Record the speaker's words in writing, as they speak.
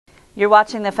You're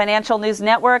watching the Financial News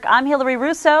Network. I'm Hillary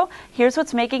Russo. Here's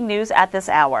what's making news at this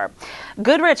hour.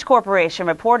 Goodrich Corporation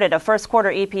reported a first quarter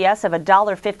EPS of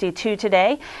 $1.52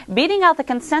 today, beating out the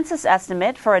consensus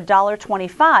estimate for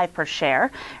 $1.25 per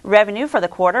share. Revenue for the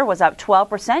quarter was up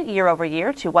 12% year over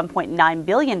year to $1.9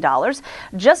 billion,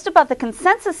 just above the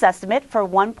consensus estimate for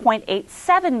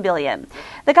 $1.87 billion.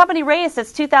 The company raised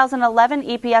its 2011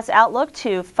 EPS outlook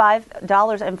to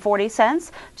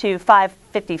 $5.40 to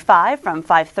 $5.55 from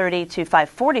 $5.30 to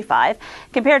 $5.45,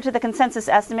 compared to the consensus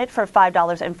estimate for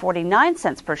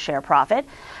 $5.49 per share profit.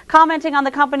 Commenting on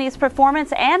the company's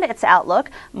performance and its outlook,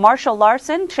 Marshall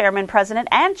Larsen, Chairman, President,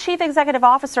 and Chief Executive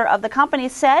Officer of the company,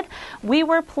 said, "We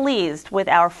were pleased with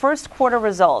our first quarter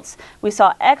results. We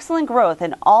saw excellent growth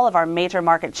in all of our major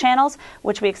market channels,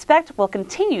 which we expect will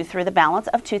continue through the balance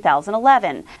of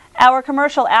 2011. Our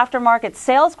commercial aftermarket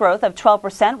sales growth of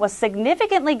 12% was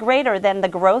significantly greater than the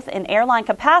growth in airline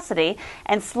capacity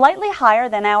and slightly higher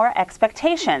than our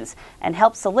expectations, and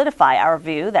helped solidify our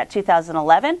view that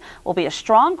 2011 will be a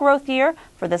strong growth year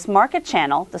for this market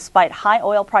channel despite high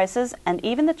oil prices and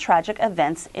even the tragic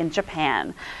events in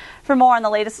Japan." For more on the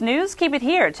latest news, keep it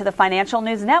here to the Financial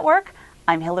News Network.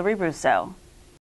 I'm Hillary Russo.